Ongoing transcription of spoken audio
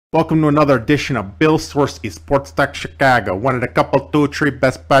Welcome to another edition of Swerskis Sports Talk Chicago, one of the couple, two, three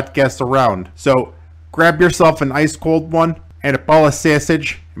best podcasts around. So, grab yourself an ice cold one and a bowl of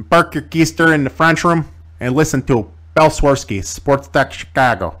sausage, and park your keister in the French room, and listen to Swerskis Sports Talk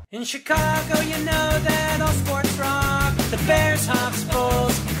Chicago. In Chicago, you know that all sports rock. The Bears, Hawks,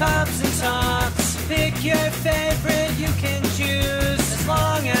 Bulls, Cubs, and Sox. Pick your favorite, you can choose, as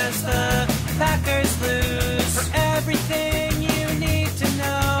long as the Packers lose. For everything you need to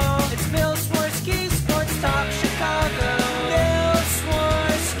know, it's Swerskis Sports Talk Chicago.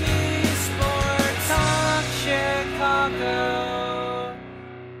 Swerskis Sports Talk Chicago.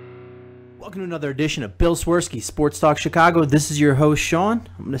 Welcome to another edition of Swerski Sports Talk Chicago. This is your host, Sean.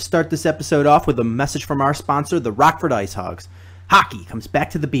 I'm going to start this episode off with a message from our sponsor, the Rockford Ice Hogs. Hockey comes back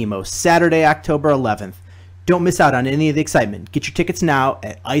to the BMO Saturday, October 11th. Don't miss out on any of the excitement. Get your tickets now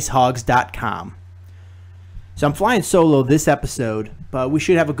at icehogs.com. So I'm flying solo this episode, but we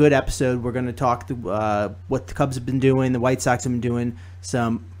should have a good episode. We're going to talk what the Cubs have been doing, the White Sox have been doing,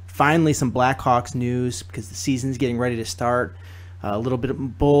 finally some Blackhawks news because the season's getting ready to start, a little bit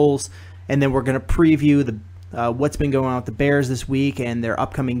of Bulls, and then we're going to preview what's been going on with the Bears this week and their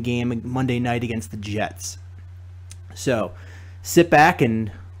upcoming game Monday night against the Jets. So sit back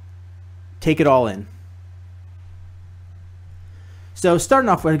and take it all in. So starting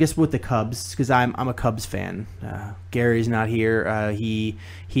off, I guess, with the Cubs, because I'm a Cubs fan. Gary's not here. He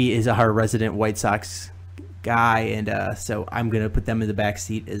is our resident White Sox guy, and so I'm going to put them in the back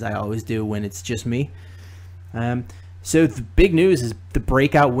seat, as I always do when it's just me. So the big news is the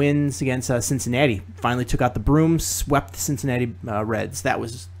breakout wins against Cincinnati. Finally took out the brooms, swept the Cincinnati Reds. That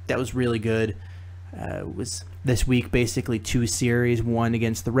was really good. It was this week basically two series, one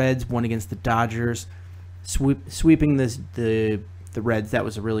against the Reds, one against the Dodgers. Sweeping the Reds, that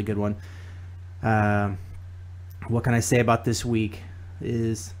was a really good one. What can I say about this week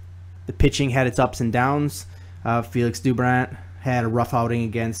is the pitching had its ups and downs. Felix Doubrant had a rough outing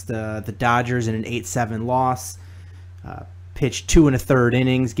against the Dodgers in an 8-7 loss. Pitched 2 1/3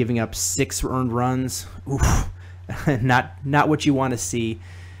 innings, giving up 6 earned runs. Oof, not what you want to see.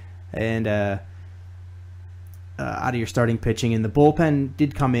 And out of your starting pitching, and the bullpen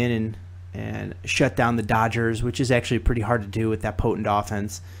did come in and shut down the Dodgers, which is actually pretty hard to do with that potent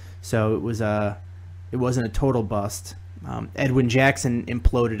offense. So it wasn't a total bust. Edwin Jackson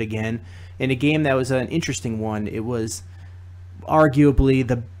imploded again in a game that was an interesting one. It was arguably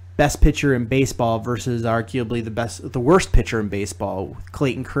the best pitcher in baseball versus arguably the worst pitcher in baseball, with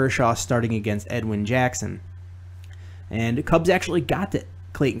Clayton Kershaw starting against Edwin Jackson. And the Cubs actually got to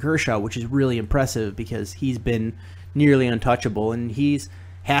Clayton Kershaw, which is really impressive because he's been nearly untouchable, and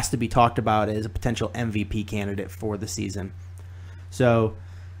has to be talked about as a potential MVP candidate for the season. So,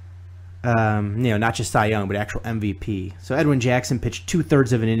 not just Cy Young, but actual MVP. So Edwin Jackson pitched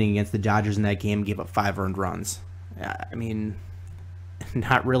 2/3 of an inning against the Dodgers in that game, gave up 5 earned runs. I mean,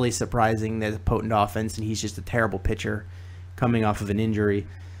 not really surprising. There's a potent offense, and he's just a terrible pitcher coming off of an injury.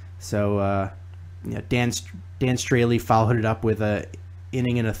 So, Dan Straley followed it up with a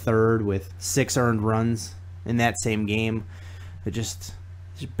inning and a third with 6 earned runs in that same game. It just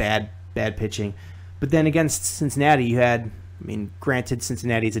bad pitching. But then against Cincinnati, you had, granted,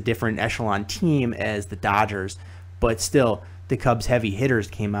 Cincinnati is a different echelon team as the Dodgers, but still, the Cubs' heavy hitters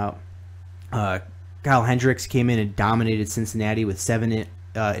came out. Kyle Hendricks came in and dominated Cincinnati with 7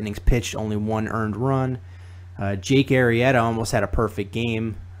 innings pitched, only 1 earned run. Jake Arrieta almost had a perfect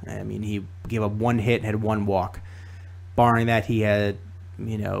game. He gave up 1 hit and had 1 walk. Barring that, he had,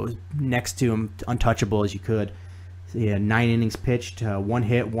 next to him, untouchable as you could. He had 9 innings pitched, 1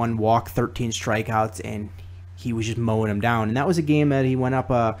 hit, 1 walk, 13 strikeouts, and he was just mowing him down. And that was a game that he went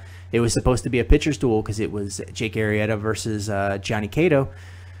up. It was supposed to be a pitcher's duel because it was Jake Arrieta versus Johnny Cueto,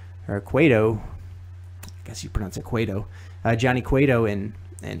 or Cueto. I guess you pronounce it Cueto. Johnny Cueto, and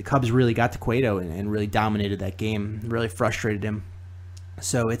the Cubs really got to Cueto and really dominated that game. Really frustrated him.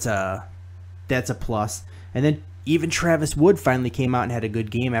 So that's a plus. And then even Travis Wood finally came out and had a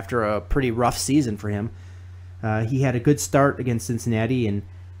good game after a pretty rough season for him. He had a good start against Cincinnati and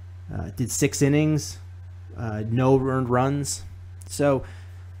did 6 innings, no earned runs. So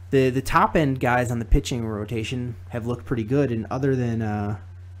the top end guys on the pitching rotation have looked pretty good. And other than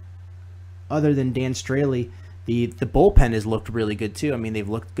Dan Straley, the bullpen has looked really good too. They've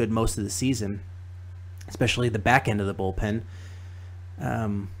looked good most of the season, especially the back end of the bullpen.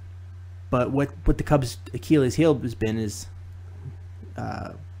 But what the Cubs' Achilles heel has been is,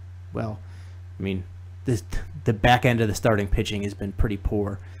 the back end of the starting pitching has been pretty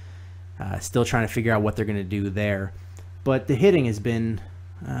poor. Still trying to figure out what they're going to do there. But the hitting has been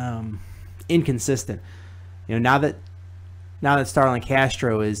inconsistent. Now that now that Starlin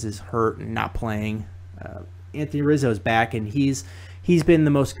Castro is hurt and not playing, Anthony Rizzo's back, and he's been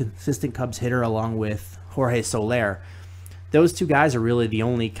the most consistent Cubs hitter along with Jorge Soler. Those two guys are really the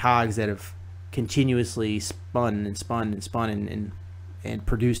only cogs that have continuously spun and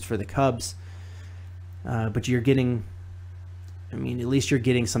produced for the Cubs. But you're getting, at least you're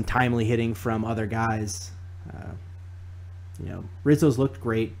getting some timely hitting from other guys. Rizzo's looked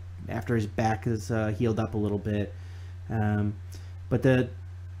great after his back has healed up a little bit. But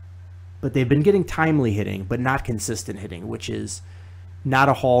they've been getting timely hitting, but not consistent hitting, which is not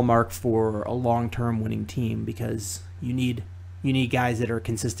a hallmark for a long-term winning team, because you need guys that are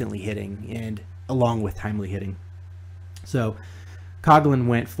consistently hitting and along with timely hitting. So Coghlan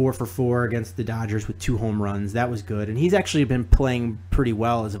went 4 for 4 against the Dodgers with 2 home runs. That was good, and he's actually been playing pretty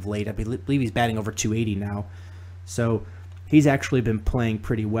well as of late. I believe he's batting over 280 now. So he's actually been playing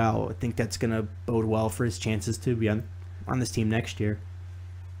pretty well. I think that's going to bode well for his chances to be on this team next year.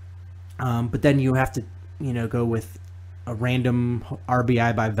 But then you have to, go with a random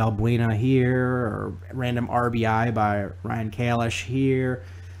RBI by Valbuena here, or random RBI by Ryan Kalish here.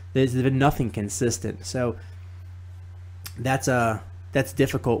 There's been nothing consistent. So that's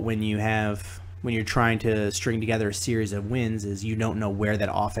difficult when you're trying to string together a series of wins, is you don't know where that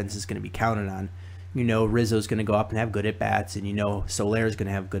offense is going to be counted on. Rizzo's going to go up and have good at-bats, and Soler's going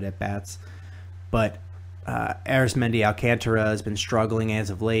to have good at-bats. But Arismendi Alcantara has been struggling as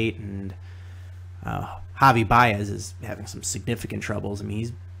of late, and Javi Baez is having some significant troubles.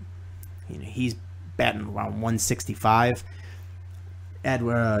 He's batting around 165.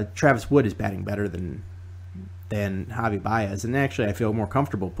 Travis Wood is batting better than Javi Baez, and actually I feel more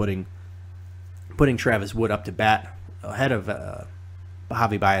comfortable putting Travis Wood up to bat ahead of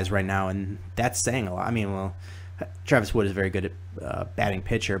Javi Baez right now, and that's saying a lot. Travis Wood is very good at batting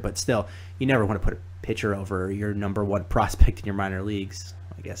pitcher, but still, you never want to put a pitcher over your number 1 prospect in your minor leagues.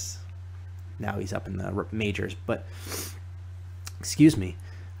 I guess now he's up in the majors, but excuse me.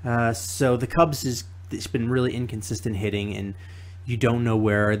 So the Cubs it's been really inconsistent hitting, and you don't know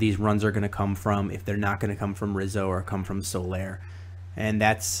where these runs are going to come from, if they're not going to come from Rizzo or come from Soler. And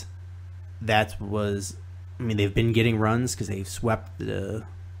they've been getting runs because they swept the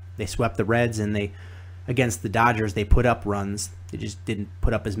Reds, and against the Dodgers they put up runs. They just didn't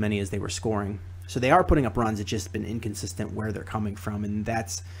put up as many as they were scoring. So they are putting up runs. It's just been inconsistent where they're coming from, and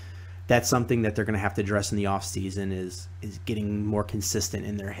that's something that they're going to have to address in the offseason, is getting more consistent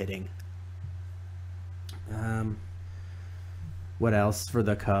in their hitting. What else for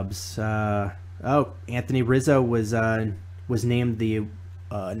the Cubs? Anthony Rizzo was named he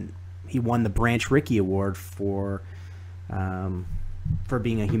won the Branch Rickey Award for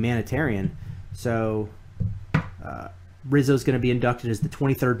being a humanitarian. So Rizzo's going to be inducted as the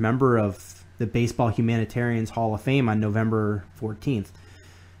 23rd member of the Baseball Humanitarians Hall of Fame on November 14th.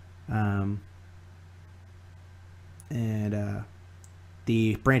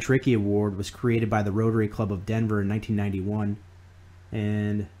 The Branch Rickey Award was created by the Rotary Club of Denver in 1991,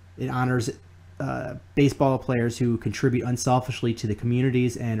 and it honors baseball players who contribute unselfishly to the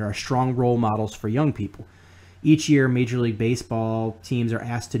communities and are strong role models for young people. Each year, Major League Baseball teams are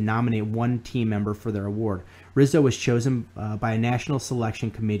asked to nominate one team member for their award. Rizzo was chosen by a national selection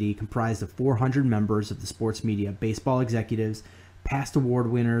committee comprised of 400 members of the sports media, baseball executives, past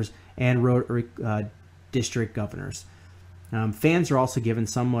award winners, and Rotary district governors. Fans are also given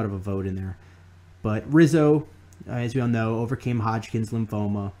somewhat of a vote in there. But Rizzo, as we all know, overcame Hodgkin's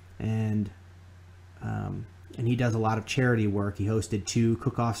lymphoma, and he does a lot of charity work. He hosted 2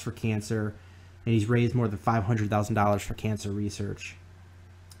 cook-offs for cancer, and he's raised more than $500,000 for cancer research.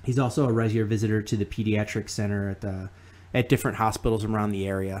 He's also a regular visitor to the pediatric center at different hospitals around the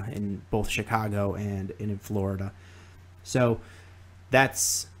area in both Chicago and in Florida. So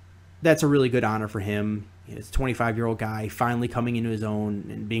that's a really good honor for him. He's a 25-year-old guy finally coming into his own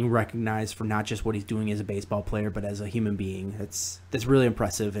and being recognized for not just what he's doing as a baseball player, but as a human being. That's really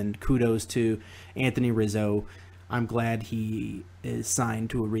impressive, and kudos to Anthony Rizzo. I'm glad he is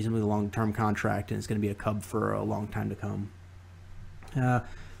signed to a reasonably long-term contract and is going to be a Cub for a long time to come.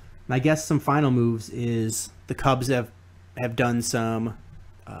 I guess some final moves is the Cubs have done some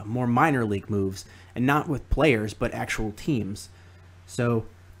more minor league moves, and not with players, but actual teams. So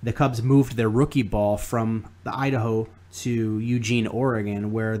the Cubs moved their rookie ball from the Idaho to Eugene,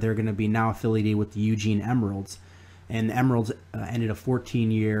 Oregon, where they're going to be now affiliated with the Eugene Emeralds. And the Emeralds ended a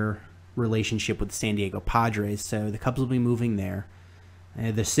 14-year relationship with the San Diego Padres, so the Cubs will be moving there.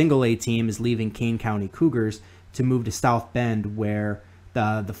 The single-A team is leaving Kane County Cougars to move to South Bend, where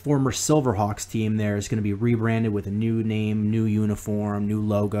the former Silverhawks team there is going to be rebranded with a new name, new uniform, new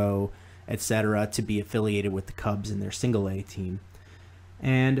logo, etc., to be affiliated with the Cubs in their single A team.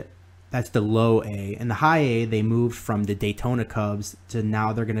 And that's the low A. And the high A, they moved from the Daytona Cubs to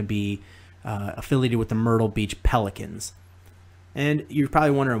now they're going to be affiliated with the Myrtle Beach Pelicans. And you're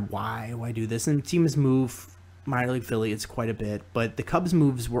probably wondering why do this? And teams move minor league affiliates quite a bit, but the Cubs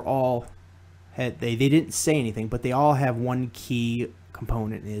moves were all they didn't say anything, but they all have one key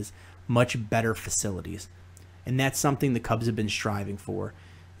component is much better facilities. And that's something the Cubs have been striving for,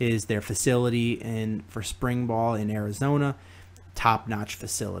 is their facility and for spring ball in Arizona, top-notch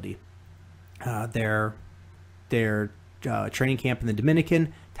facility. Their training camp in the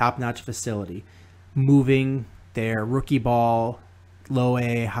Dominican, top-notch facility. Moving their rookie ball, low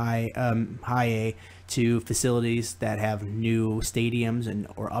A, high A, to facilities that have new stadiums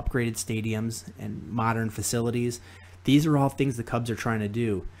or upgraded stadiums and modern facilities. These are all things the Cubs are trying to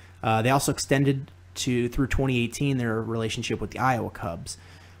do. They also extended through 2018 their relationship with the Iowa Cubs.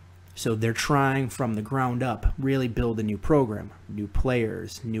 So they're trying from the ground up, really build a new program, new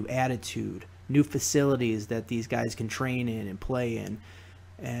players, new attitude, new facilities that these guys can train in and play in.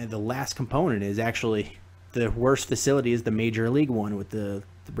 And the last component is actually the worst facility is the major league one with the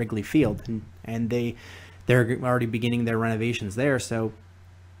Wrigley Field, and they're already beginning their renovations there. So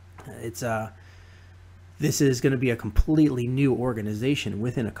it's this is going to be a completely new organization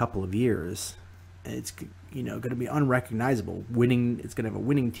within a couple of years. It's going to be unrecognizable. It's going to have a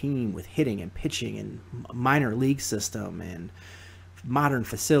winning team with hitting and pitching and minor league system and modern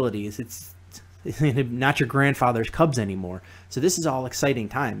facilities. It's not your grandfather's Cubs anymore. So this is all exciting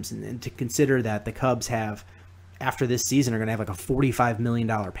times, and to consider that the Cubs have, after this season, are going to have like a $45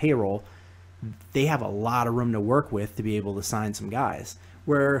 million payroll. They have a lot of room to work with to be able to sign some guys.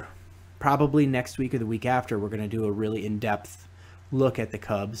 Where probably next week or the week after, we're going to do a really in-depth look at the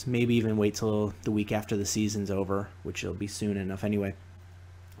Cubs. Maybe even wait till the week after the season's over, which will be soon enough anyway.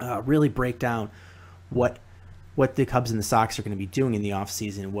 Really break down what the Cubs and the Sox are going to be doing in the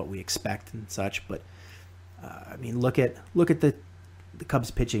offseason and what we expect and such. But look at the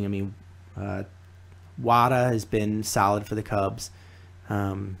Cubs pitching. Wada has been solid for the Cubs.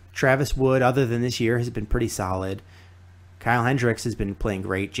 Travis Wood, other than this year, has been pretty solid. Kyle Hendricks has been playing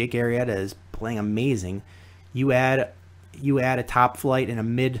great. Jake Arrieta is playing amazing. You add a top flight and a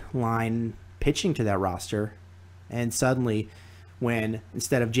mid-line pitching to that roster, and suddenly, when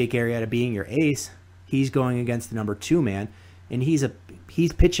instead of Jake Arrieta being your ace, he's going against the number 2 man, and he's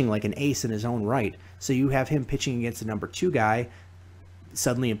pitching like an ace in his own right. So you have him pitching against the number 2 guy,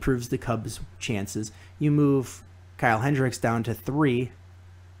 suddenly improves the Cubs' chances. You move Kyle Hendricks down to 3,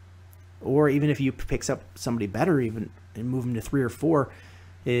 or even if you picks up somebody better even and move him to 3 or 4,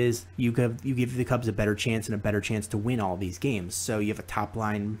 is you give the Cubs a better chance and a better chance to win all these games. So you have a top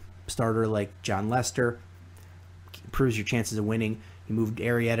line starter like John Lester, improves your chances of winning. You moved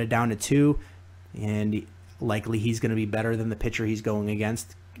Arrieta down to 2, and likely he's going to be better than the pitcher he's going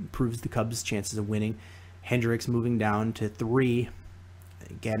against, improves the Cubs' chances of winning. Hendricks moving down to 3,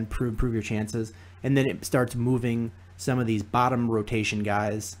 again, improve your chances. And then it starts moving some of these bottom rotation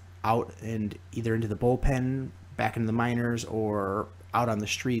guys out and either into the bullpen, back into the minors, or out on the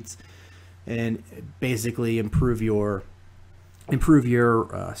streets, and basically improve your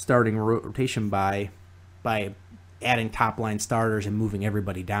starting rotation by adding top line starters and moving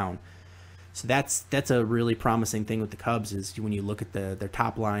everybody down. So that's a really promising thing with the Cubs, is when you look at their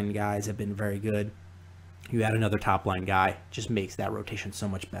top line guys have been very good. You add another top line guy, just makes that rotation so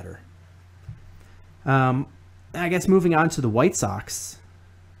much better. I guess moving on to the White Sox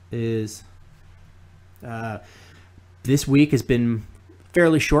is this week has been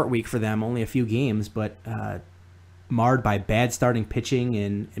fairly short week for them, only a few games, but marred by bad starting pitching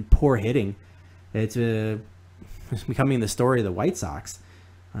and poor hitting. It's becoming the story of the White Sox.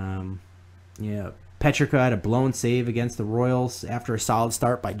 Petrica had a blown save against the Royals after a solid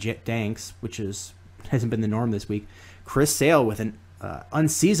start by Jet Danks, which hasn't been the norm this week. Chris Sale with an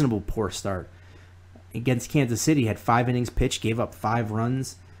unseasonable poor start against Kansas City, had 5 innings pitched, gave up 5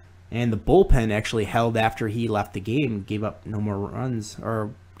 runs. And the bullpen actually held after he left the game, gave up no more runs,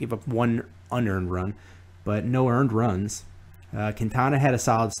 or gave up 1 unearned run, but no earned runs. Quintana had a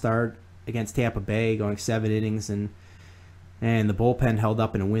solid start against Tampa Bay, going 7 innings, and the bullpen held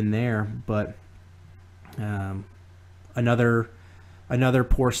up in a win there. But another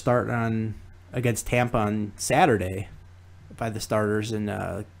poor start against Tampa on Saturday by the starters, and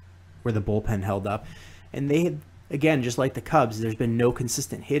where the bullpen held up, and they had. Again, just like the Cubs, there's been no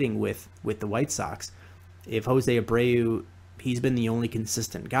consistent hitting with the White Sox. If Jose Abreu, he's been the only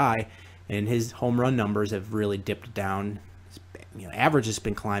consistent guy, and his home run numbers have really dipped down. Average has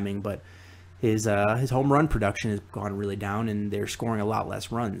been climbing, but his home run production has gone really down, and they're scoring a lot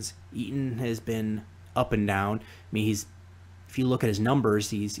less runs. Eaton has been up and down. I mean, if you look at his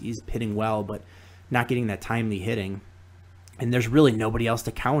numbers, he's hitting well, but not getting that timely hitting. And there's really nobody else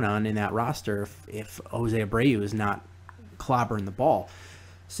to count on in that roster if Jose Abreu is not clobbering the ball.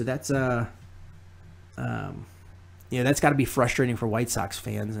 So that's that's got to be frustrating for White Sox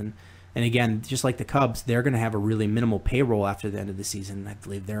fans. And again, just like the Cubs, they're going to have a really minimal payroll after the end of the season. I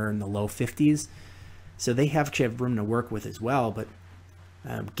believe they're in the low 50s. So they have room to work with as well. But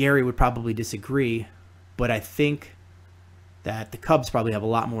Gary would probably disagree. But I think that the Cubs probably have a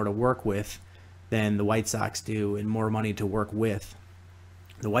lot more to work with than the White Sox do, and more money to work with.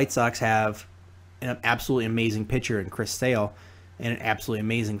 The White Sox have an absolutely amazing pitcher in Chris Sale and an absolutely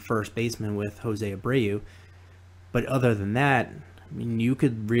amazing first baseman with Jose Abreu. But other than that, I mean, you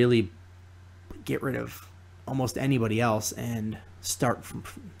could really get rid of almost anybody else and start from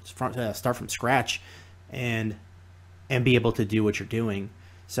scratch and be able to do what you're doing.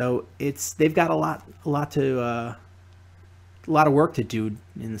 So they've got a lot of work to do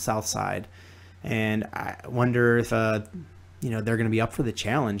in the South Side. And I wonder if they're going to be up for the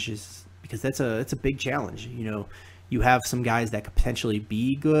challenge, because it's a big challenge. You have some guys that could potentially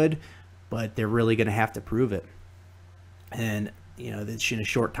be good, but they're really going to have to prove it. And that's in a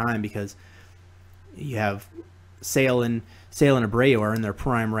short time, because you have Sale and Abreu are in their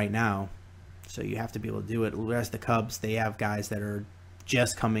prime right now, so you have to be able to do it. Whereas the Cubs, they have guys that are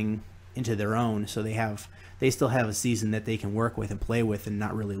just coming into their own, so they still have a season that they can work with and play with and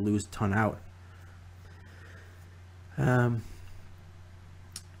not really lose a ton out.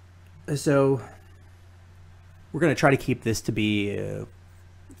 So we're going to try to keep this to be a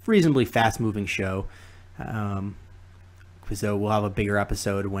reasonably fast-moving show, so we'll have a bigger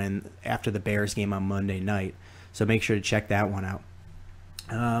episode after the Bears game on Monday night. So make sure to check that one out.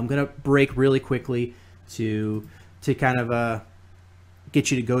 I'm going to break really quickly to kind of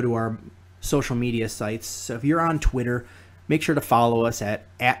get you to go to our social media sites. So if you're on Twitter, make sure to follow us at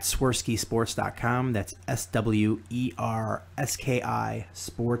swerskisports.com. That's SWERSKI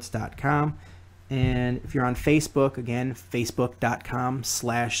sports.com. And if you're on Facebook, again,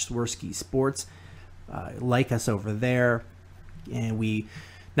 facebook.com/Swerski Sports. Like us over there. And we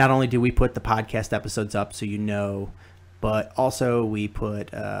not only do we put the podcast episodes up so you know, but also we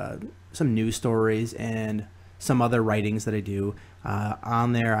put some news stories and some other writings that I do.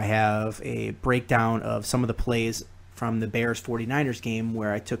 On there, I have a breakdown of some of the plays from the Bears-49ers game,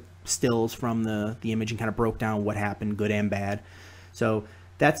 where I took stills from the image and kind of broke down what happened, good and bad. So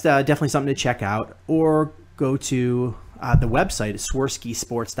that's definitely something to check out. Or go to the website,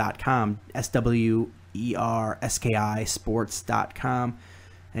 swerskisports.com, SWERSKI sports.com.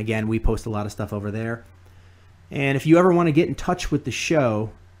 Again, we post a lot of stuff over there. And if you ever want to get in touch with the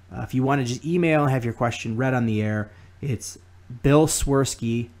show, if you want to just email and have your question read on the air, it's Bill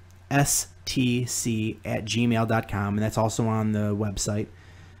Swerski, stc@gmail.com, and that's also on the website.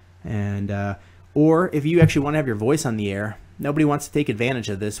 And or if you actually want to have your voice on the air, nobody wants to take advantage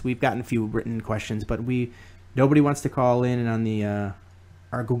of this. We've gotten a few written questions, but nobody wants to call in and on the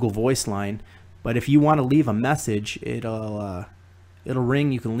our Google Voice line. But if you want to leave a message, it'll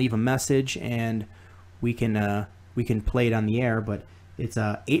ring. You can leave a message, and we can play it on the air. But it's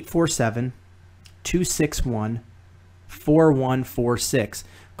 847-261-4146.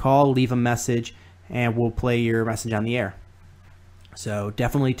 Call, leave a message, and we'll play your message on the air. So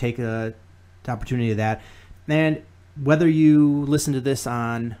definitely take the opportunity of that. And whether you listen to this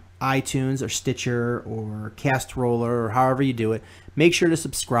on iTunes or Stitcher or Cast Roller or however you do it, make sure to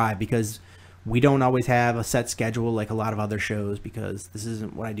subscribe, because we don't always have a set schedule like a lot of other shows, because this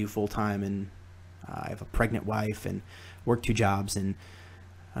isn't what I do full time, and I have a pregnant wife and work 2 jobs and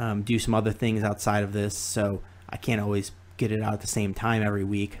do some other things outside of this, so I can't always get it out at the same time every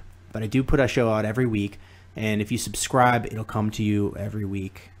week. But I do put a show out every week, and if you subscribe, it'll come to you every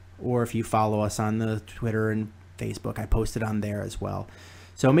week. Or if you follow us on the Twitter and Facebook, I post it on there as well.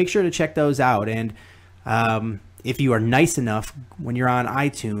 So make sure to check those out. And if you are nice enough, when you're on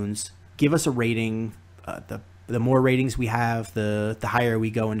iTunes, give us a rating. The more ratings we have, the higher we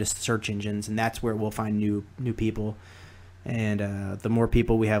go into search engines, and that's where we'll find new people. And the more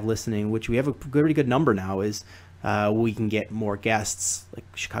people we have listening, which we have a pretty good number now, is we can get more guests, like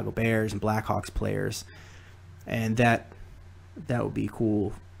Chicago Bears and Blackhawks players, and that would be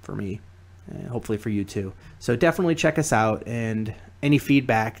cool for me, and hopefully for you too. So definitely check us out, and any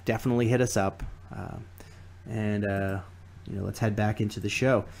feedback, definitely hit us up. Let's head back into the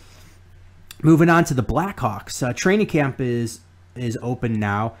show. Moving on to the Blackhawks. Training camp is open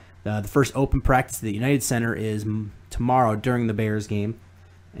now. The first open practice at the United Center is tomorrow during the Bears game.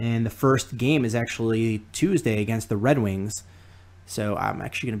 And the first game is actually Tuesday against the Red Wings. So I'm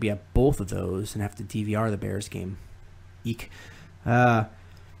actually going to be at both of those and have to DVR the Bears game. Eek.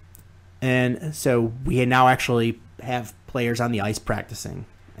 And so we now actually have players on the ice practicing.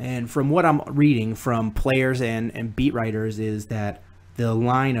 And from what I'm reading from players and beat writers is that the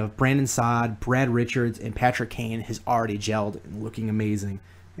line of Brandon Saad, Brad Richards, and Patrick Kane has already gelled and looking amazing.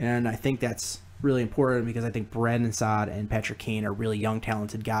 And I think that's really important because I think Brandon Saad and Patrick Kane are really young,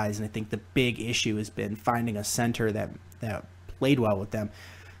 talented guys. And I think the big issue has been finding a center that played well with them.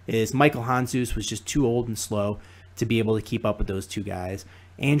 Is Michael Handzus was just too old and slow to be able to keep up with those two guys.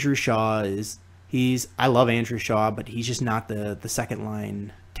 Andrew Shaw I love Andrew Shaw, but he's just not the second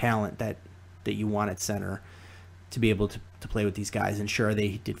line talent that you want at center to be able to play with these guys. And sure,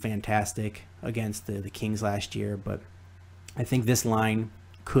 they did fantastic against the Kings last year, but I think this line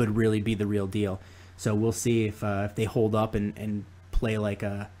could really be the real deal. So we'll see if they hold up and play like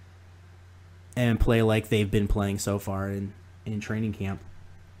they've been playing so far in training camp.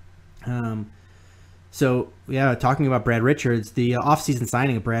 So yeah, talking about Brad Richards, the offseason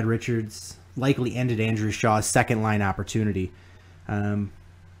signing of Brad Richards likely ended Andrew Shaw's second line opportunity.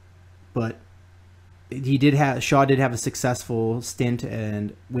 But Shaw did have a successful stint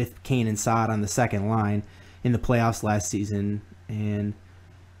and with Kane and Saad on the second line in the playoffs last season, and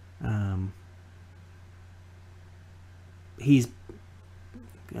he's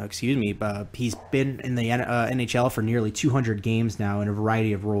been in the NHL for nearly 200 games now in a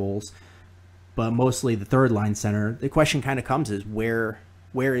variety of roles, but mostly the third line center. The question kind of comes is where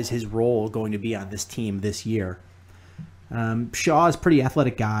is his role going to be on this team this year? Shaw is a pretty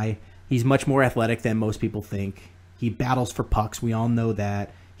athletic guy. He's much more athletic than most people think. He battles for pucks. We all know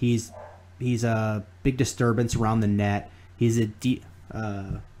that. He's a big disturbance around the net. He's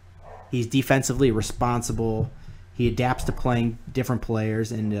defensively responsible. He adapts to playing different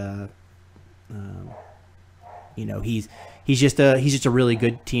players, and he's just a really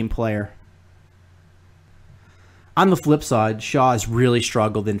good team player. On the flip side, Shaw has really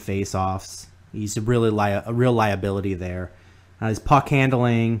struggled in faceoffs. He's a real liability there. His puck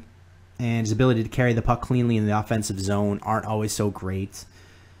handling and his ability to carry the puck cleanly in the offensive zone aren't always so great.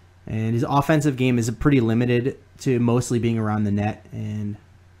 And his offensive game is pretty limited to mostly being around the net, and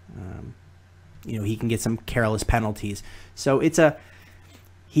he can get some careless penalties. So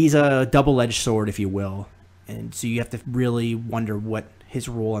he's a double-edged sword, if you will. And so you have to really wonder what his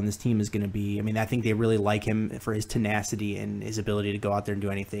role on this team is going to be. I mean, I think they really like him for his tenacity and his ability to go out there and do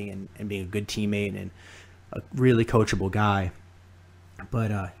anything, and being a good teammate and a really coachable guy.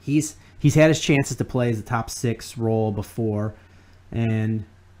 But he's had his chances to play as a top six role before, and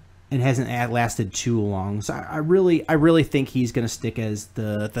hasn't lasted too long. So I really think he's going to stick as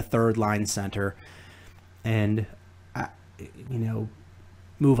the third line center, and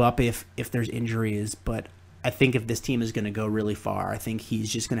move up if there's injuries. But I think if this team is going to go really far, I think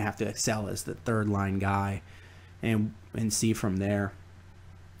he's just going to have to excel as the third line guy, and see from there.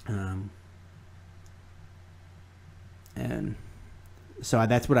 And so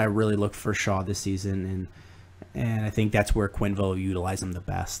that's what I really look for Shaw this season, and I think that's where Quenneville will utilize him the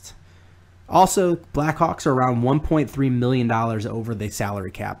best. Also, Blackhawks are around $1.3 million over the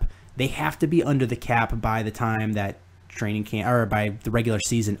salary cap. They have to be under the cap by the time that training camp, or by the regular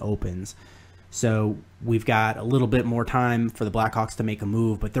season opens. So we've got a little bit more time for the Blackhawks to make a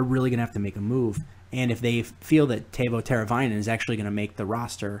move, but they're really going to have to make a move. And if they feel that Teuvo Teravainen is actually going to make the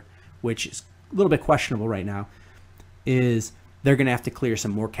roster, which is a little bit questionable right now, is they're going to have to clear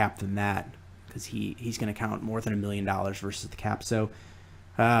some more cap than that, because he's going to count more than $1 million versus the cap. So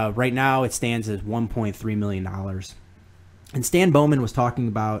right now it stands as $1.3 million. And Stan Bowman was talking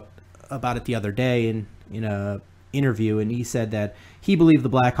about it the other day in a interview, and he said that he believed the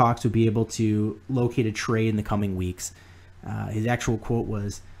Blackhawks would be able to locate a trade in the coming weeks. His actual quote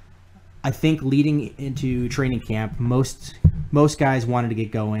was, "I think leading into training camp, most guys wanted to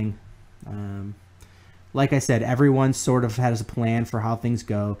get going. Like I said, everyone sort of has a plan for how things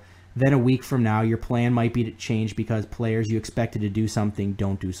go. Then a week from now, your plan might be to change because players you expected to do something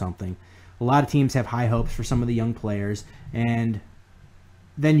don't do something. A lot of teams have high hopes for some of the young players, and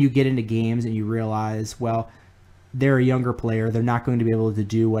then you get into games and you realize, well, they're a younger player. They're not going to be able to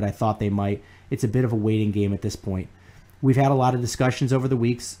do what I thought they might. It's a bit of a waiting game at this point. We've had a lot of discussions over the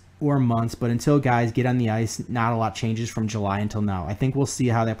weeks or months, but until guys get on the ice, not a lot changes from July until now. I think we'll see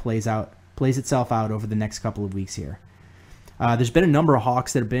how that plays itself out over the next couple of weeks here." There's been a number of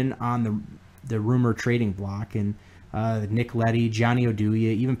Hawks that have been on the rumor trading block, and Nick Leddy, Johnny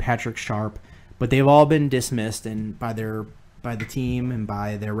Oduya, even Patrick Sharp, but they've all been dismissed and by the team and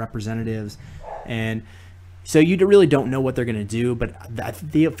by their representatives. And So you really don't know what they're going to do, but I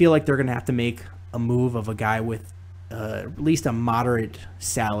feel like they're going to have to make a move of a guy with at least a moderate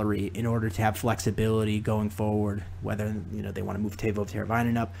salary in order to have flexibility going forward, whether they want to move Teuvo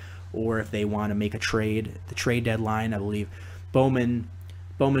Teravainen up or if they want to make a trade. The trade deadline, I believe Bowman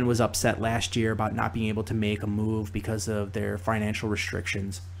was upset last year about not being able to make a move because of their financial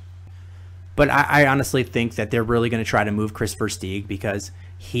restrictions. But I honestly think that they're really going to try to move Chris Versteeg because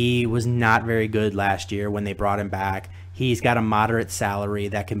he was not very good last year when they brought him back. He's got a moderate salary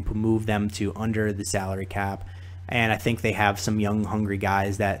that can move them to under the salary cap. And I think they have some young, hungry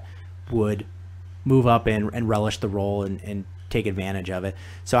guys that would move up and relish the role and take advantage of it.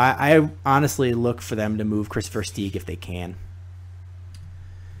 So I honestly look for them to move Chris Versteeg if they can.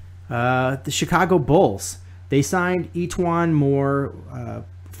 The Chicago Bulls, they signed Etuan Moore,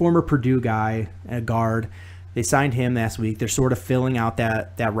 former Purdue guy, a guard. They signed him last week. They're sort of filling out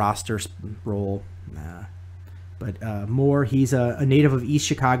that roster role. But Moore, he's a native of East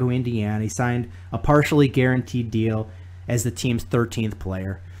Chicago, Indiana. He signed a partially guaranteed deal as the team's 13th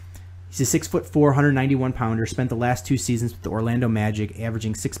player. He's a 6'4", 191-pounder, spent the last 2 seasons with the Orlando Magic,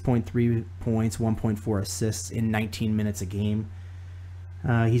 averaging 6.3 points, 1.4 assists in 19 minutes a game.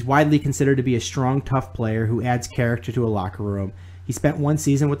 He's widely considered to be a strong, tough player who adds character to a locker room. He spent 1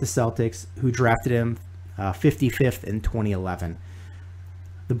 season with the Celtics, who drafted him 55th in 2011.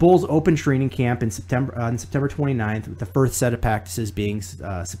 The Bulls opened training camp on September 29th, with the first set of practices being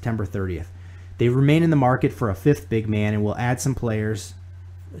September 30th. They remain in the market for a 5th big man and will add some players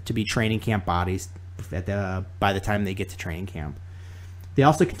to be training camp bodies by the time they get to training camp. They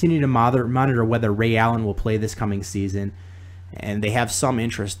also continue to monitor whether Ray Allen will play this coming season, and they have some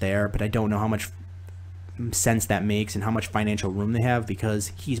interest there, but I don't know how much sense that makes and how much financial room they have,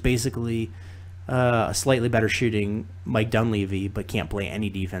 because he's basically a slightly better shooting Mike Dunleavy, but can't play any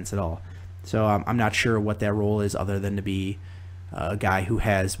defense at all. So I'm not sure what that role is other than to be a guy who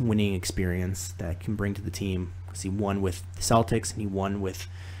has winning experience that can bring to the team, because he won with the Celtics and he won with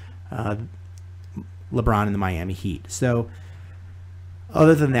LeBron and the Miami Heat. So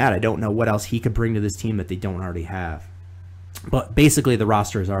other than that, I don't know what else he could bring to this team that they don't already have. But basically the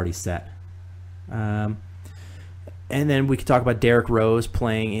roster is already set. And then we could talk about DRose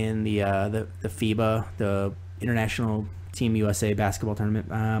playing in the FIBA, the International Team USA basketball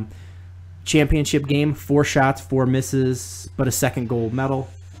tournament. Championship game, 4 shots, 4 misses, but a second gold medal.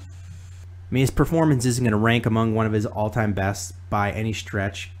 I mean, his performance isn't going to rank among one of his all-time best by any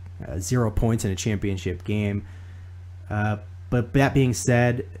stretch. 0 points in a championship game. But that being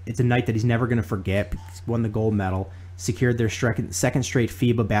said, it's a night that he's never going to forget. He's won the gold medal. Secured their second straight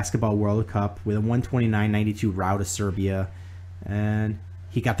FIBA Basketball World Cup with a 129-92 rout of Serbia, and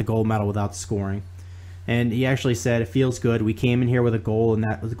he got the gold medal without scoring. And he actually said, "It feels good. We came in here with a goal, and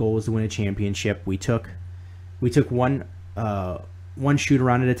the goal was to win a championship. We took one shoot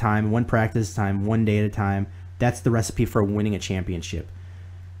around at a time, one practice at a time, one day at a time. That's the recipe for winning a championship."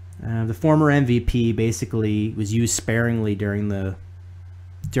 The former MVP basically was used sparingly during the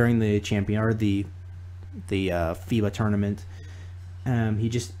FIBA tournament. He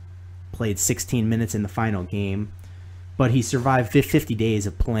just played 16 minutes in the final game, but he survived 50 days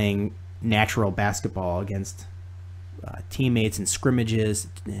of playing natural basketball against teammates in scrimmages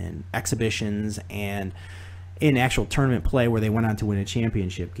and exhibitions and in actual tournament play where they went on to win a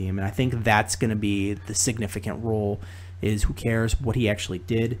championship game. And I think that's going to be the significant role, is who cares what he actually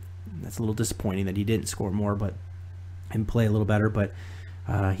did. That's a little disappointing that he didn't score more and play a little better, but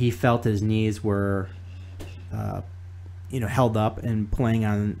he felt his knees were held up, and playing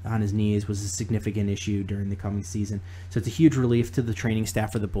on his knees was a significant issue during the coming season. So it's a huge relief to the training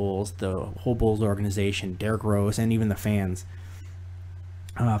staff for the Bulls, the whole Bulls organization, DRose, and even the fans.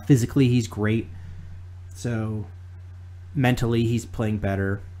 Physically, he's great. So mentally, he's playing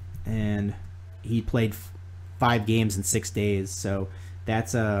better, and he played 5 games in 6 days. So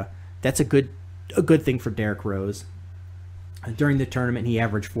that's a good thing for DRose. During the tournament, he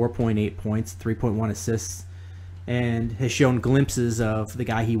averaged 4.8 points, 3.1 assists, and has shown glimpses of the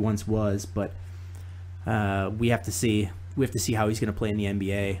guy he once was. But we have to see how he's going to play in the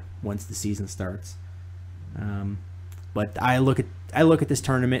NBA once the season starts. But I look at this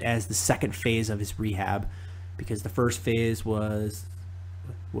tournament as the second phase of his rehab, because the first phase was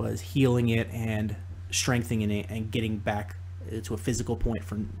healing it and strengthening it and getting back to a physical point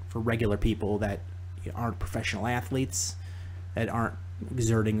for regular people that aren't professional athletes, that aren't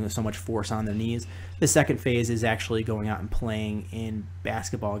exerting so much force on their knees. The second phase is actually going out and playing in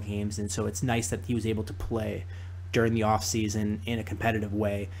basketball games, and so it's nice that he was able to play during the off season in a competitive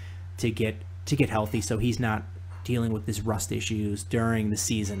way to get healthy, so he's not dealing with his rust issues during the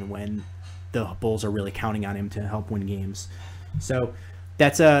season when the Bulls are really counting on him to help win games. So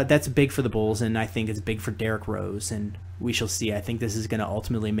that's big for the Bulls, and I think it's big for DRose, and we shall see. I think this is going to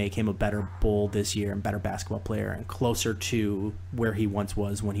ultimately make him a better Bull this year and better basketball player and closer to where he once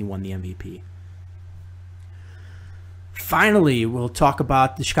was when he won the MVP. Finally, we'll talk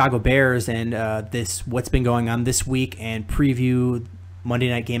about the Chicago Bears and what's been going on this week and preview Monday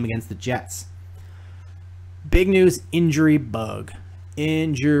night game against the Jets. Big news, injury bug.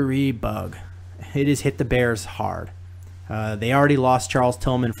 Injury bug. It has hit the Bears hard. They already lost Charles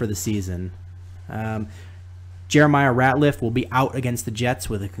Tillman for the season. Jeremiah Ratliff will be out against the Jets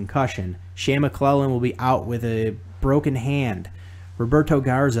with a concussion. Shea McClellan will be out with a broken hand. Roberto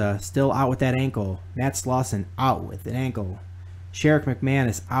Garza still out with that ankle. Matt Slauson out with an ankle. Sherrick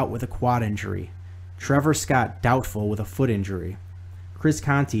McManus out with a quad injury. Trevor Scott doubtful with a foot injury. Chris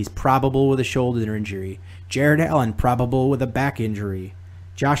Conte's probable with a shoulder injury. Jared Allen probable with a back injury.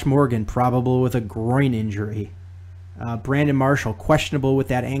 Josh Morgan probable with a groin injury. Brandon Marshall questionable with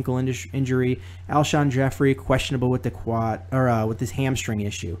that ankle injury. Alshon Jeffrey questionable with the quad or with this hamstring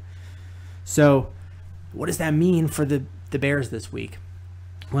issue. So, what does that mean for the Bears this week?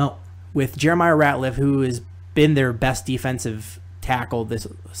 Well, with Jeremiah Ratliff, who has been their best defensive tackle this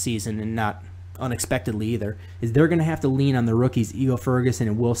season, and not unexpectedly either, is they're going to have to lean on the rookies Ego Ferguson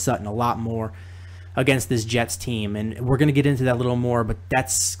and Will Sutton a lot more against this Jets team, and we're going to get into that a little more, but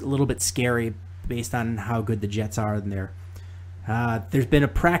that's a little bit scary based on how good the Jets are in there. There's been a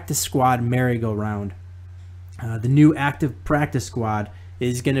practice squad merry-go-round. The new active practice squad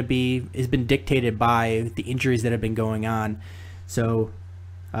has been dictated by the injuries that have been going on. So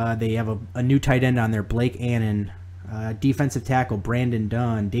they have a new tight end on there, Blake Annan. Defensive tackle Brandon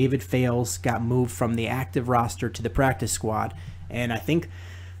Dunn. David Fales got moved from the active roster to the practice squad, and I think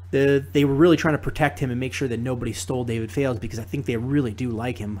they were really trying to protect him and make sure that nobody stole David Fales, because I think they really do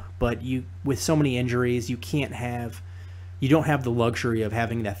like him. But with so many injuries, you don't have the luxury of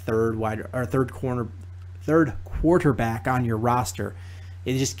having that third quarterback on your roster.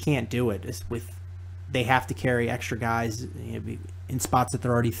 They just can't do it. They have to carry extra guys in spots that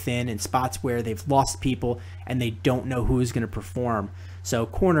they're already thin, in spots where they've lost people and they don't know who's going to perform. So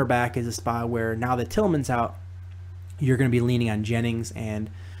cornerback is a spot where now that Tillman's out, you're going to be leaning on Jennings and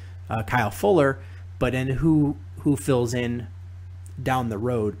Kyle Fuller, but then who fills in down the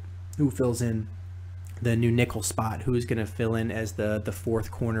road? Who fills in the new nickel spot? Who's going to fill in as the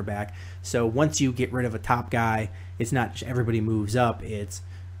fourth cornerback? So once you get rid of a top guy, it's not just everybody moves up. It's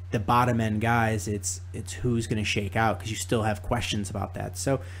the bottom end guys. It's who's going to shake out, because you still have questions about that.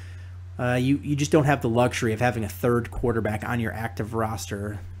 So you just don't have the luxury of having a third quarterback on your active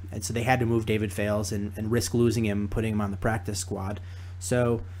roster, and so they had to move David Fales and risk losing him, putting him on the practice squad.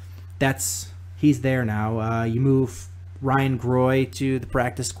 So he's there now. You move Ryan Groy to the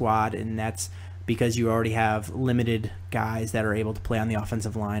practice squad, and that's because you already have limited guys that are able to play on the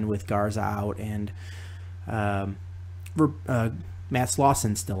offensive line with Garza out and Matt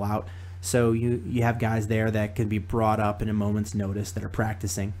Slauson still out. So you have guys there that can be brought up in a moment's notice that are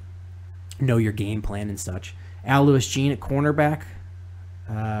practicing, know your game plan and such. Al Lewis-Jean at cornerback.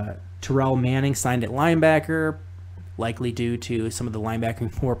 Terrell Manning signed at linebacker, likely due to some of the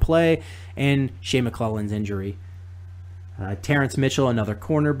linebacking poor play and Shea McClellan's injury. Terrence Mitchell, another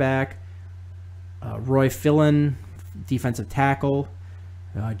cornerback. Roy Fillon, defensive tackle.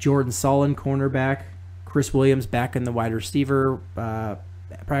 Jordan Sullen, cornerback. Chris Williams back in the wide receiver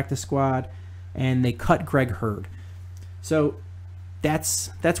practice squad. And they cut Greg Hurd. So that's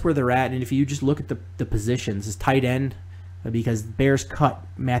where they're at. And if you just look at the positions, it's tight end, because Bears cut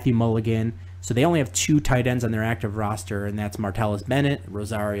Matthew Mulligan. So they only have 2 tight ends on their active roster, and that's Martellus Bennett,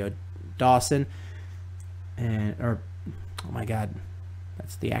 Rosario Dawson, oh my God,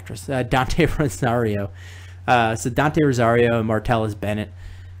 that's the actress, Dante Rosario. So Dante Rosario and Martellus Bennett.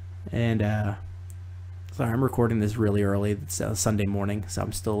 And sorry, I'm recording this really early. It's Sunday morning, so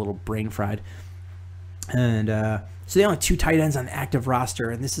I'm still a little brain fried. And so they only have 2 tight ends on the active roster,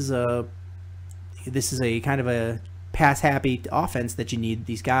 and this is a kind of a pass-happy offense that you need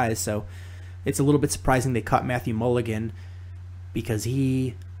these guys. So it's a little bit surprising they cut Matthew Mulligan, because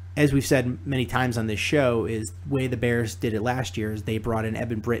he, as we've said many times on this show, is the way the Bears did it last year is they brought in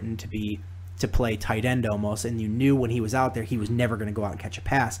Evan Britton to play tight end almost, and you knew when he was out there he was never going to go out and catch a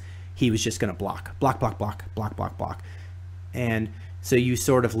pass. He was just going to block. And so you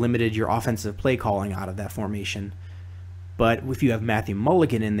sort of limited your offensive play calling out of that formation. But if you have Matthew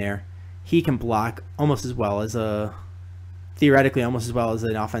Mulligan in there, he can block theoretically almost as well as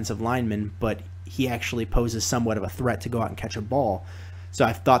an offensive lineman, but he actually poses somewhat of a threat to go out and catch a ball. So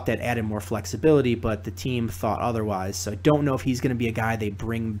I thought that added more flexibility, but the team thought otherwise. So I don't know if he's going to be a guy they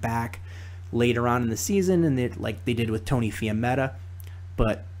bring back later on in the season, and like they did with Tony Fiametta.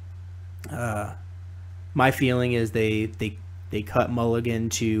 But my feeling is they cut Mulligan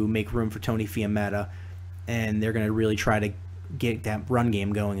to make room for Tony Fiametta, and they're going to really try to get that run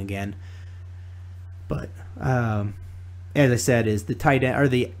game going again. But as I said, is the tight end or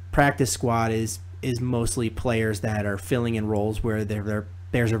the practice squad is mostly players that are filling in roles where their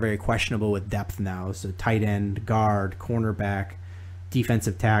Bears are very questionable with depth now. So tight end, guard, cornerback,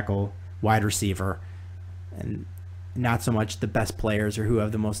 defensive tackle, wide receiver, and not so much the best players or who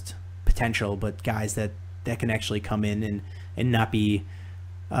have the most potential, but guys that can actually come in and not be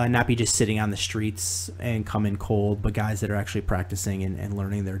just sitting on the streets and come in cold, but guys that are actually practicing and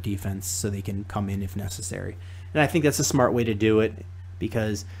learning their defense so they can come in if necessary. And I think that's a smart way to do it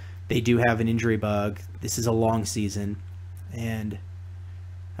because they do have an injury bug. This is a long season, and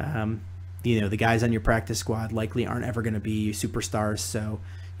the guys on your practice squad likely aren't ever going to be superstars. So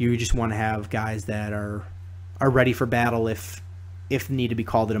you just want to have guys that are ready for battle if need to be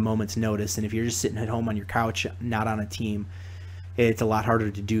called at a moment's notice. And if you're just sitting at home on your couch, not on a team, it's a lot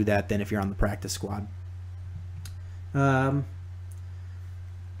harder to do that than if you're on the practice squad.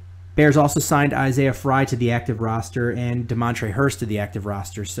 Bears also signed Isaiah Fry to the active roster and DeMontre Hurst to the active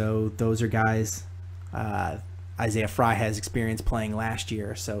roster. So those are guys. Isaiah Fry has experience playing last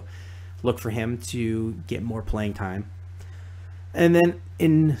year, so look for him to get more playing time. And then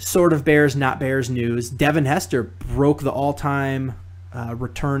in sort of Bears, not Bears news, Devin Hester broke the all-time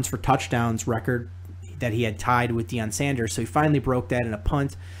returns for touchdowns record that he had tied with Deion Sanders. So he finally broke that in a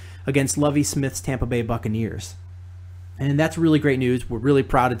punt against Lovie Smith's Tampa Bay Buccaneers. And that's really great news. We're really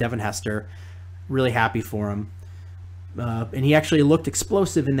proud of Devin Hester. Really happy for him. And he actually looked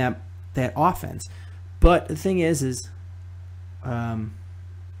explosive in that offense. But the thing is a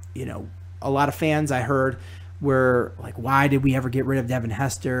lot of fans I heard were like, why did we ever get rid of Devin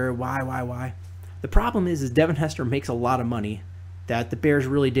Hester? Why? The problem is Devin Hester makes a lot of money that the Bears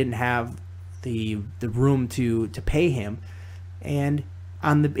really didn't have the room to pay him. And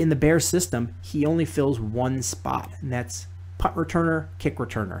in the Bears system, he only fills one spot, and that's punt returner, kick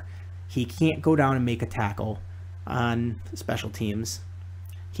returner. He can't go down and make a tackle on special teams.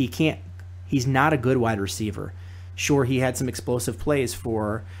 He's not a good wide receiver. Sure, he had some explosive plays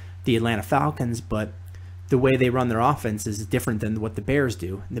for the Atlanta Falcons, but the way they run their offense is different than what the Bears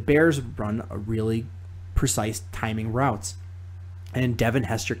do. And the Bears run a really precise timing routes, and Devin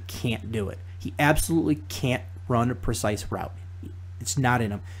Hester can't do it. He absolutely can't run a precise route. It's not in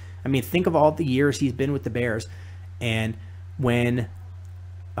him. I mean, think of all the years he's been with the Bears, and when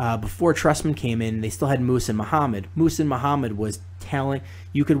before Trustman came in, they still had Muhsin Muhammad. Muhsin Muhammad was telling,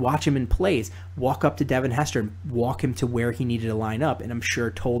 you could watch him in plays, walk up to Devin Hester and walk him to where he needed to line up, and I'm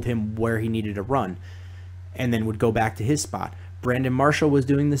sure told him where he needed to run, and then would go back to his spot. Brandon Marshall was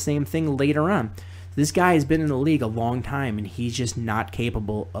doing the same thing later on. This guy has been in the league a long time, and he's just not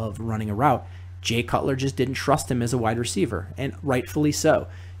capable of running a route. Jay Cutler just didn't trust him as a wide receiver, and rightfully so.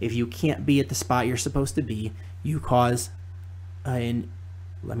 If you can't be at the spot you're supposed to be, you cause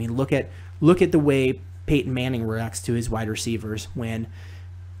look at the way Peyton Manning reacts to his wide receivers when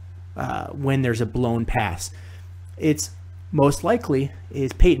there's a blown pass. It's most likely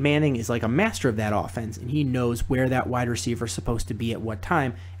is Peyton Manning is like a master of that offense, and he knows where that wide receiver is supposed to be at what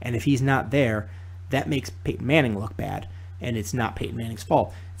time, and if he's not there, that makes Peyton Manning look bad, and it's not Peyton Manning's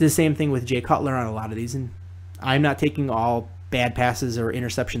fault. It's the same thing with Jay Cutler on a lot of these, and I'm not taking all bad passes or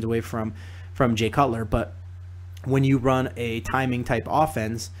interceptions away from Jay Cutler, but when you run a timing type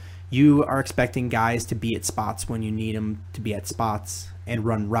offense, you are expecting guys to be at spots when you need them to be at spots and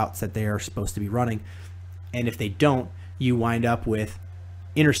run routes that they are supposed to be running. And if they don't, you wind up with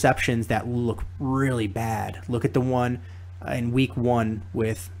interceptions that look really bad. Look at the one in week 1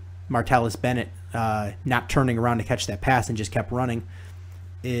 with Martellus Bennett not turning around to catch that pass and just kept running.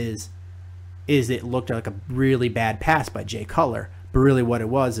 Is it looked like a really bad pass by Jay Cutler, but really what it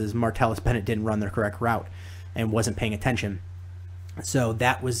was is Martellus Bennett didn't run the correct route and wasn't paying attention. So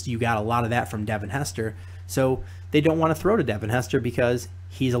you got a lot of that from Devin Hester. So they don't want to throw to Devin Hester because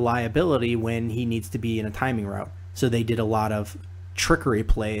he's a liability when he needs to be in a timing route. So they did a lot of trickery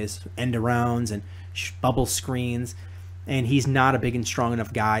plays, end arounds and bubble screens, and he's not a big and strong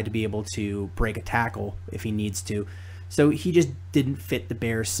enough guy to be able to break a tackle if he needs to. So he just didn't fit the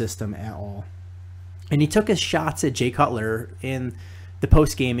Bears system at all. And he took his shots at Jay Cutler in the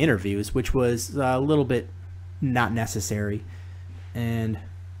post-game interviews, which was a little bit not necessary. And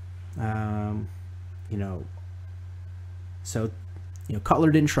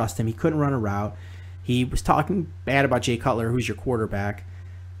Cutler didn't trust him. He couldn't run a route. He was talking bad about Jay Cutler, who's your quarterback,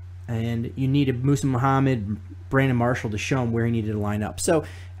 and you needed Muhsin Muhammad, Brandon Marshall to show him where he needed to line up. So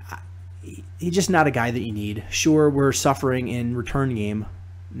he's just not a guy that you need. Sure, we're suffering in return game.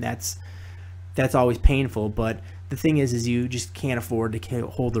 And that's always painful, but the thing is you just can't afford to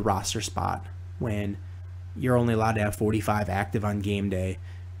hold the roster spot when you're only allowed to have 45 active on game day,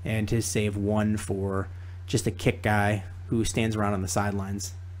 and to save one for just a kick guy who stands around on the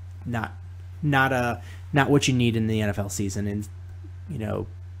sidelines. Not what you need in the NFL season. And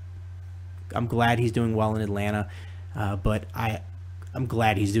I'm glad he's doing well in Atlanta, but I'm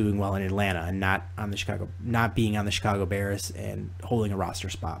glad he's doing well in Atlanta and not being on the Chicago Bears and holding a roster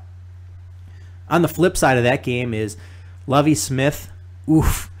spot. On the flip side of that game is Lovie Smith.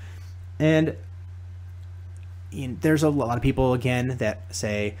 Oof. And there's a lot of people, again, that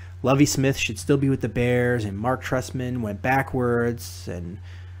say Lovie Smith should still be with the Bears, and Mark Trestman went backwards, and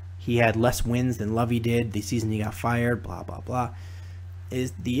he had less wins than Lovie did the season he got fired, blah, blah, blah.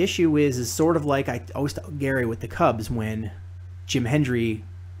 The issue is sort of like I always tell Gary with the Cubs when Jim Hendry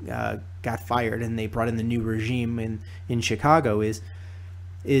got fired and they brought in the new regime in Chicago is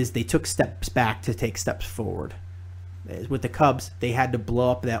they took steps back to take steps forward. With the Cubs, they had to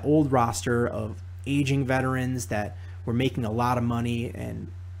blow up that old roster of aging veterans that were making a lot of money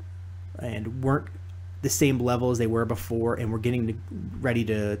and weren't the same level as they were before, and were getting ready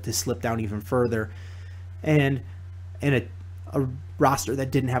to slip down even further, and a roster that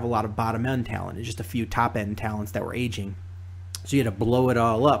didn't have a lot of bottom end talent. It's just a few top end talents that were aging. So you had to blow it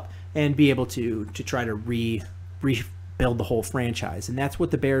all up and be able to try to rebuild the whole franchise. And that's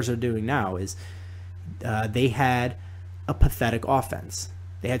what the Bears are doing now. Is they had a pathetic offense.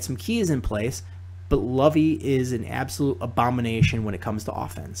 They had some keys in place, but Lovie is an absolute abomination when it comes to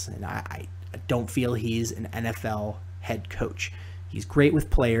offense. And I don't feel he's an NFL head coach. He's great with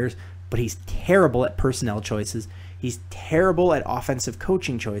players, but he's terrible at personnel choices. He's terrible at offensive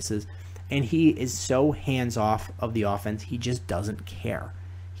coaching choices. And he is so hands-off of the offense, he just doesn't care.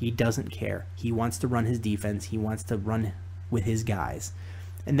 He doesn't care. He wants to run his defense. He wants to run with his guys.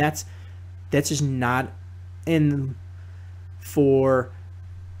 And that's just not in for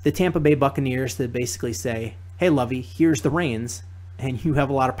the Tampa Bay Buccaneers to basically say, hey, Lovie, here's the reins, and you have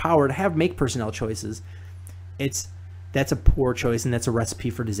a lot of power to make personnel choices. That's a poor choice, and that's a recipe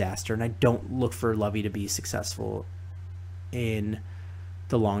for disaster. And I don't look for Lovie to be successful in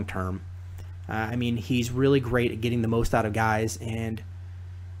the long term. I mean, he's really great at getting the most out of guys, and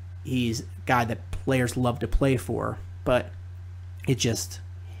he's a guy that players love to play for, but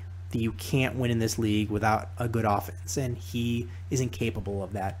you can't win in this league without a good offense, and he isn't capable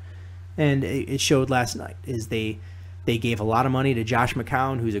of that. And it showed last night. Is they gave a lot of money to Josh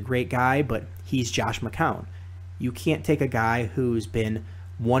McCown, who's a great guy, but he's Josh McCown. You can't take a guy who's been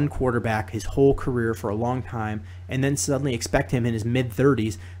one quarterback his whole career for a long time and then suddenly expect him in his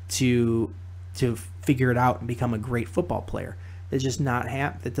mid-30s to figure it out and become a great football player. That's just not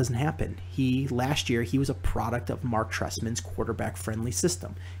that doesn't happen. Last year he was a product of Mark Trestman's quarterback-friendly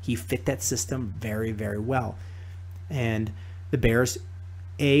system. He fit that system very, very well. And the Bears,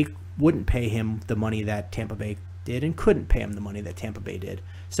 wouldn't pay him the money that Tampa Bay did and couldn't pay him the money that Tampa Bay did.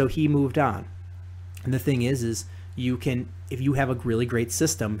 So he moved on. And the thing is you can, if you have a really great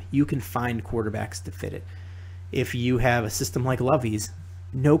system, you can find quarterbacks to fit it. If you have a system like Lovie's,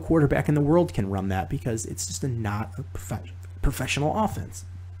 no quarterback in the world can run that because it's just not a professional offense.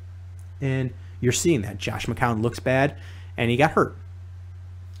 And you're seeing that. Josh McCown looks bad, and he got hurt.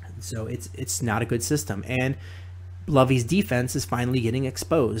 So it's not a good system. And Lovie's defense is finally getting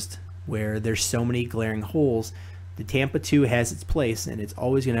exposed, where there's so many glaring holes. The Tampa 2 has its place, and it's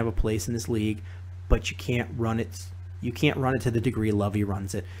always going to have a place in this league, but you can't run it. You can't run it to the degree Lovie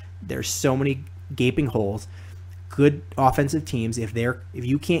runs it. There's so many gaping holes. Good offensive teams, if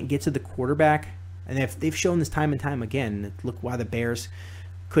you can't get to the quarterback, and they've shown this time and time again, look why the Bears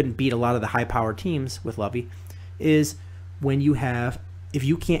couldn't beat a lot of the high-powered teams with Lovie, is if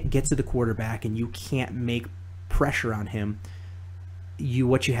you can't get to the quarterback and you can't make pressure on him,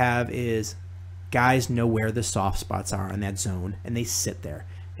 what you have is guys know where the soft spots are in that zone, and they sit there,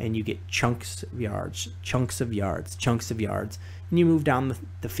 and you get chunks of yards, and you move down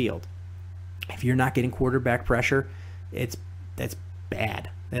the field. If you're not getting quarterback pressure, that's bad.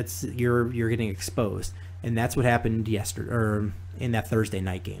 You're getting exposed, and that's what happened yesterday or in that Thursday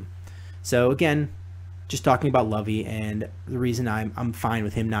night game. So again, just talking about Lovie, and the reason I'm fine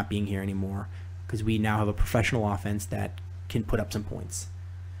with him not being here anymore, because we now have a professional offense that can put up some points.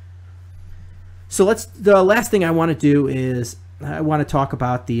 So the last thing I want to do is I want to talk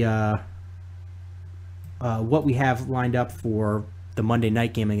about the what we have lined up for the Monday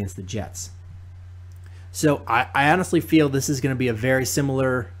night game against the Jets. So I honestly feel this is going to be a very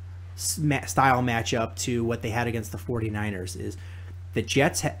similar style matchup to what they had against the 49ers. Is the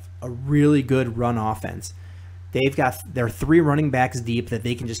Jets a really good run offense. They've got their 3 running backs deep that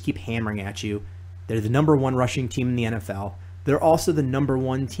they can just keep hammering at you. They're the number 1 rushing team in the NFL. They're also the number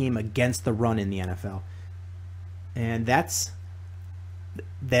 1 team against the run in the NFL. And that's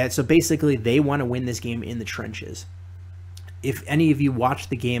that. So basically, they want to win this game in the trenches. If any of you watched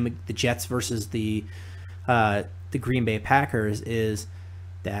the game, the Jets versus the Green Bay Packers, is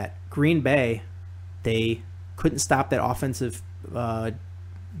that Green Bay, they couldn't stop that offensive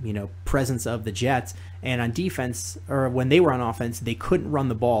presence of the Jets, and on defense, or when they were on offense, they couldn't run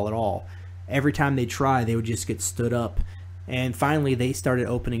the ball at all. Every time they tried, they would just get stood up. And finally, they started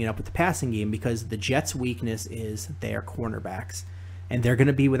opening it up with the passing game because the Jets' weakness is their cornerbacks. And they're going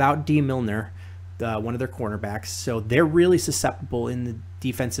to be without D. Milner, one of their cornerbacks. So they're really susceptible in the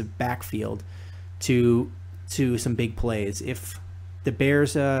defensive backfield to some big plays. If the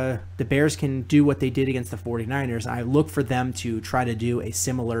Bears can do what they did against the 49ers, I look for them to try to do a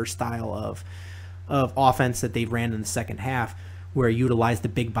similar style of offense that they ran in the second half, where utilize the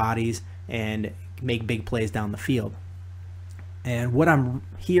big bodies and make big plays down the field. And what I'm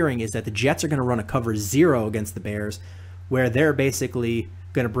hearing is that the Jets are going to run a cover 0 against the Bears, where they're basically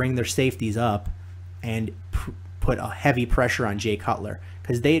going to bring their safeties up and put a heavy pressure on Jay Cutler,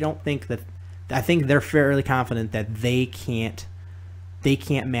 because they don't think that. I think they're fairly confident that they can't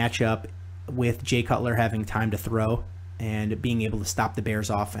match up with Jay Cutler having time to throw and being able to stop the Bears'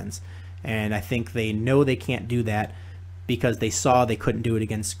 offense. And I think they know they can't do that because they saw they couldn't do it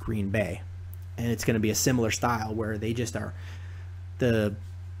against Green Bay. And it's going to be a similar style where they just are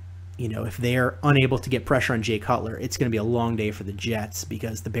if they're unable to get pressure on Jay Cutler, it's going to be a long day for the Jets,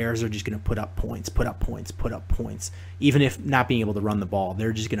 because the Bears are just going to put up points. Even if not being able to run the ball,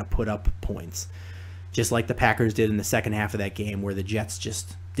 they're just going to put up points. Just like the Packers did in the second half of that game, where the Jets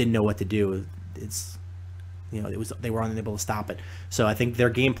just didn't know what to do. They were unable to stop it. So I think their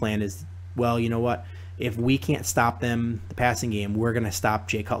game plan is, well, you know what? If we can't stop them, the passing game, we're going to stop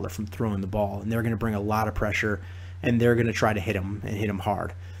Jay Cutler from throwing the ball, and they're going to bring a lot of pressure, and they're going to try to hit him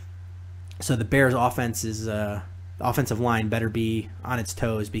hard. So the Bears' offensive line better be on its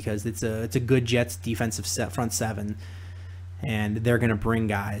toes, because it's a good Jets defensive front seven, and they're going to bring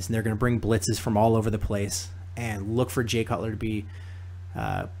guys, and they're going to bring blitzes from all over the place, and look for Jay Cutler to be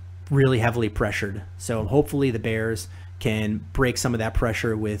really heavily pressured. So hopefully the Bears can break some of that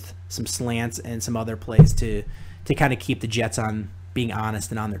pressure with some slants and some other plays to kind of keep the Jets on being honest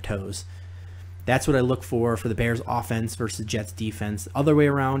and on their toes. That's what I look for the Bears offense versus Jets defense. The other way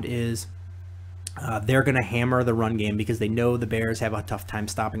around is they're going to hammer the run game, because they know the Bears have a tough time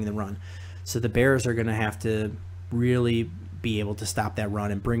stopping the run. So the Bears are going to have to really be able to stop that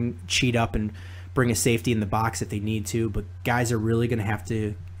run and cheat up and bring a safety in the box if they need to. But guys are really going to have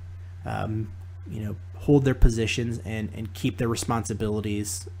to hold their positions and keep their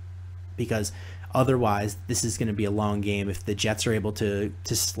responsibilities, because otherwise this is going to be a long game if the Jets are able to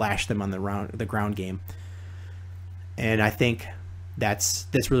slash them on the ground game. And I think that's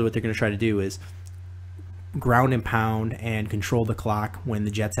really what they're going to try to do, is ground and pound and control the clock when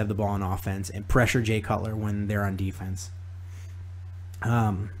the Jets have the ball on offense, and pressure Jay Cutler when they're on defense.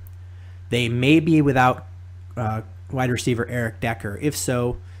 They may be without wide receiver Eric Decker. If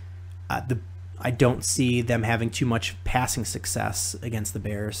so, I don't see them having too much passing success against the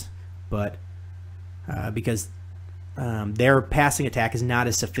Bears, but because their passing attack is not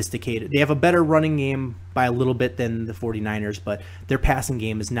as sophisticated. They have a better running game by a little bit than the 49ers, but their passing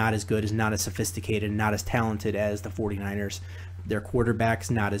game is not as good, is not as sophisticated, not as talented as the 49ers. Their quarterback's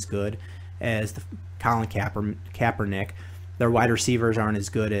not as good as Colin Kaepernick. Their wide receivers aren't as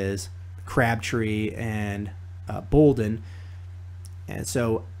good as Crabtree and Bolden. And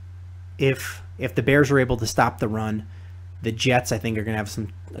so if the Bears are able to stop the run, the Jets, I think, are going to have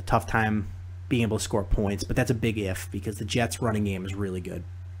a tough time being able to score points, but that's a big if, because the Jets' running game is really good.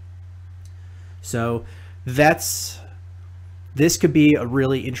 So this could be a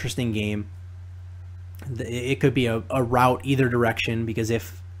really interesting game. It could be a rout either direction, because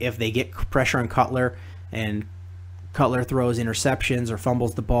if they get pressure on Cutler and Cutler throws interceptions or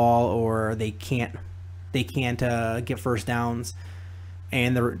fumbles the ball, or they can't get first downs,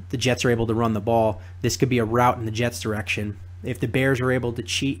 and the Jets are able to run the ball, this could be a rout in the Jets' direction. If the Bears are able to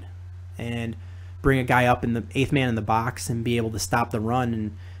cheat and bring a guy up in the 8th man in the box and be able to stop the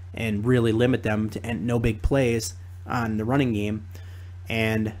run and really limit them to no big plays on the running game,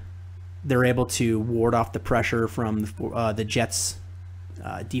 and they're able to ward off the pressure from the Jets'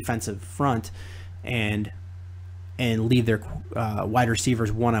 defensive front and leave their wide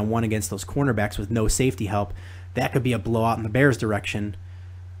receivers one-on-one against those cornerbacks with no safety help, that could be a blowout in the Bears' direction.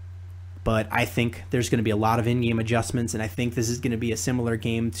 but I think there's going to be a lot of in-game adjustments, and I think this is going to be a similar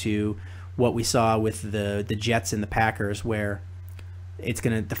game to what we saw with the Jets and the Packers, where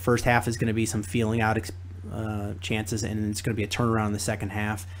the first half is going to be some feeling out chances, and it's going to be a turnaround in the second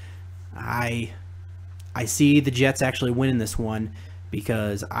half. I see the Jets actually winning this one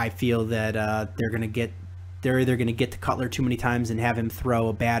because I feel that they're either going to get to Cutler too many times and have him throw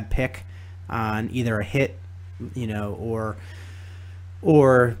a bad pick on either a hit, or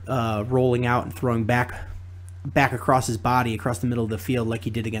rolling out and throwing back across his body, across the middle of the field like he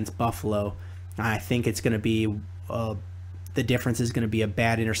did against Buffalo. I think it's going to be the difference is going to be a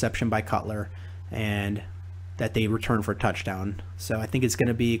bad interception by Cutler, and that they return for a touchdown. So I think it's going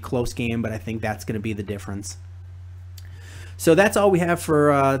to be a close game, but I think that's going to be the difference. So that's all we have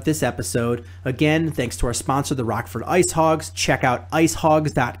for this episode. Again, thanks to our sponsor, the Rockford Ice Hogs. Check out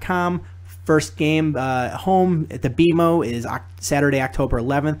icehogs.com. First game home at the BMO is Saturday, October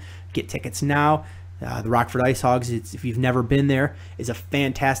 11th. Get tickets now. The Rockford Ice Hogs, if you've never been there, is a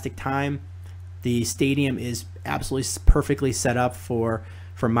fantastic time. The stadium is absolutely perfectly set up for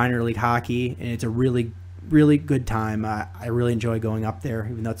minor league hockey, and it's a really, really good time. I really enjoy going up there,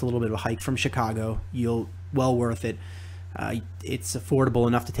 even though it's a little bit of a hike from Chicago. Well worth it. It's affordable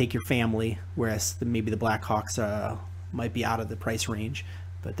enough to take your family, whereas maybe the Blackhawks might be out of the price range.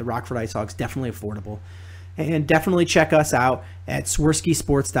 But the Rockford Ice Hogs, definitely affordable. And definitely check us out at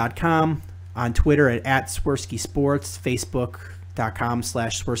Swerskisports.com, on Twitter at Swerski Sports,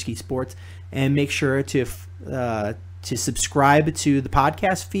 Facebook.com/Swerski Sports, and make sure to subscribe to the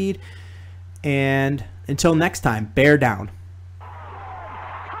podcast feed. And until next time, bear down.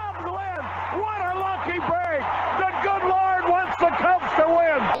 Cubs win! What a lucky break! The good Lord wants the Cubs to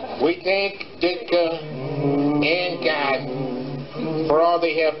win! We thank Ditka and God for all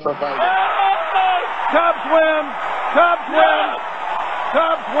they have provided. Cubs win! Cubs win!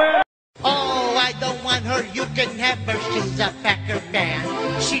 Cubs win! Oh, I don't want her. You can have her. She's a Packer fan.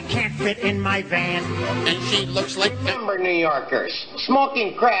 She can't fit in my van. And she looks like Remember, New Yorkers,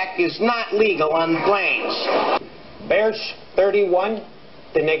 smoking crack is not legal on planes. Bears 31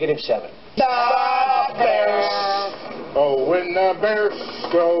 to -7. the Bears. Oh, when the Bears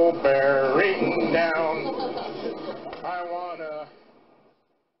go bearing down, I wanna